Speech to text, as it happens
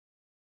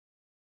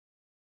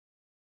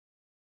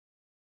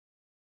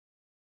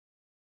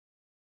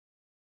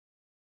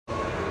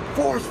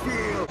Force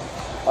field!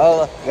 Oh,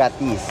 look, we got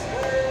these.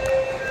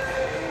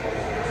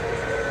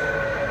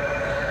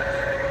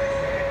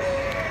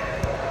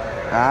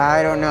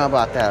 I don't know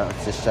about that.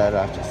 Let's just shut it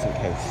off just in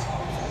case.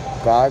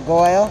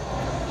 Gargoyle.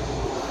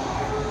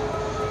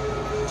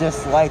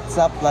 Just lights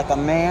up like a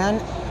man.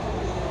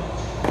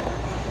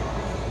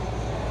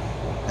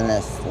 And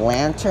this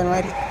lantern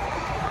right here.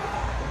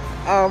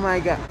 Oh my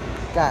god.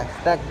 Guys,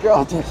 that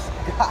girl just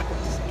got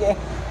scared.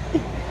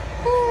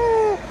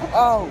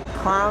 Oh,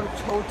 clown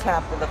toe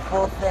tap with the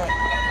full thing.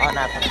 Oh,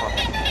 not the full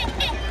thing.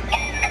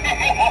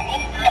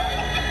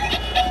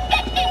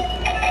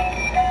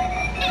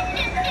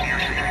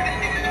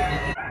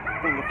 I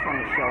think it's fun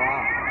to show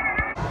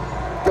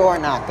off. Door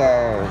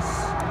knockers.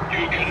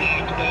 You can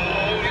knock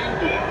all you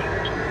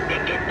want,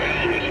 but the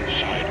bell is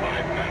inside my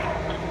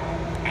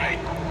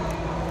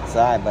mouth.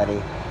 Sorry,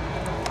 buddy.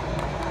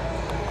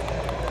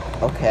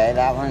 Okay,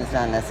 that one's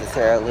not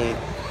necessarily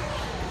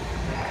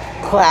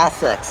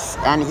classics.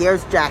 And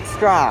here's Jack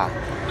Straw. I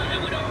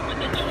would open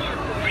the door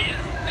for you,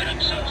 but I'm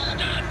so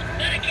stunned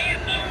that I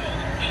can't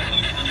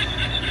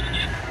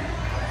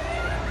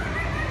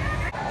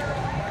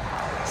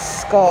move.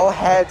 Skull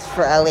heads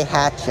for Ellie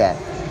Hatchet.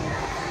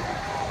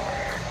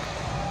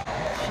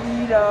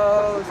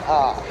 Cheetos.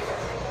 Oh,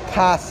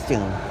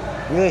 costume.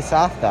 Really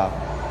soft though.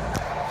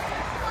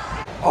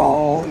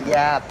 Oh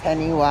yeah,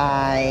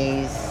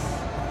 Pennywise.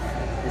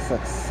 This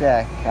looks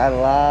sick. I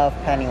love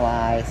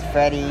Pennywise.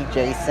 Freddy,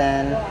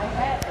 Jason.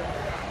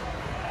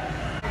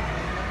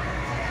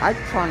 I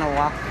just want to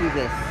walk through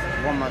this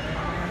one more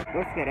time.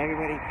 Let's get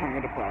everybody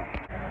coming to play.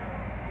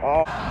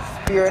 Oh,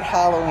 Spirit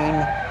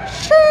Halloween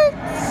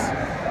shirts!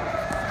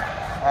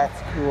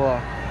 That's cool.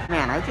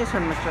 Man, I just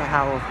heard Mr.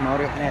 Howell's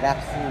motor and it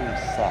absolutely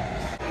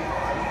sucks.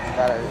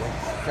 Got our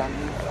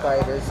jumping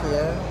spiders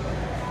here.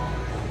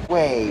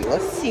 Wait,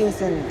 let's see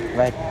who's in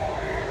red.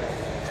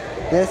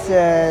 This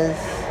is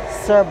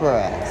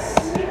Cerberus.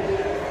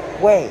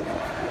 Wait,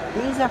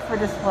 these are for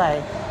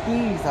display.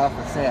 These are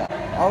for sale.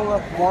 Oh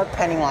look, more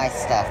Pennywise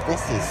stuff.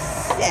 This is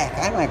sick.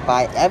 I might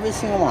buy every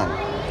single one.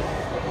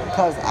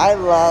 Because I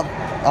love...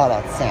 Oh,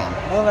 that's Sam.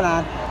 Moving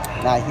on.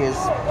 Now here's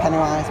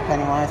Pennywise,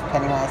 Pennywise,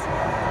 Pennywise.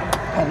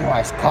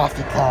 Pennywise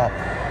coffee cup.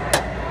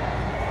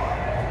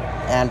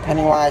 And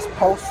Pennywise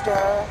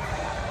poster.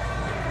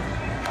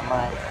 I'm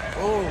like,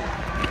 ooh,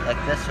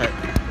 like this right.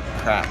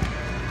 Crap.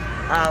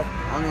 Oh,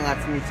 only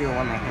lets me do it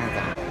when my hands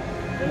are.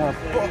 More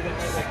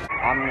books.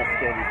 I'm gonna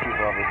scare these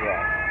people over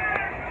here.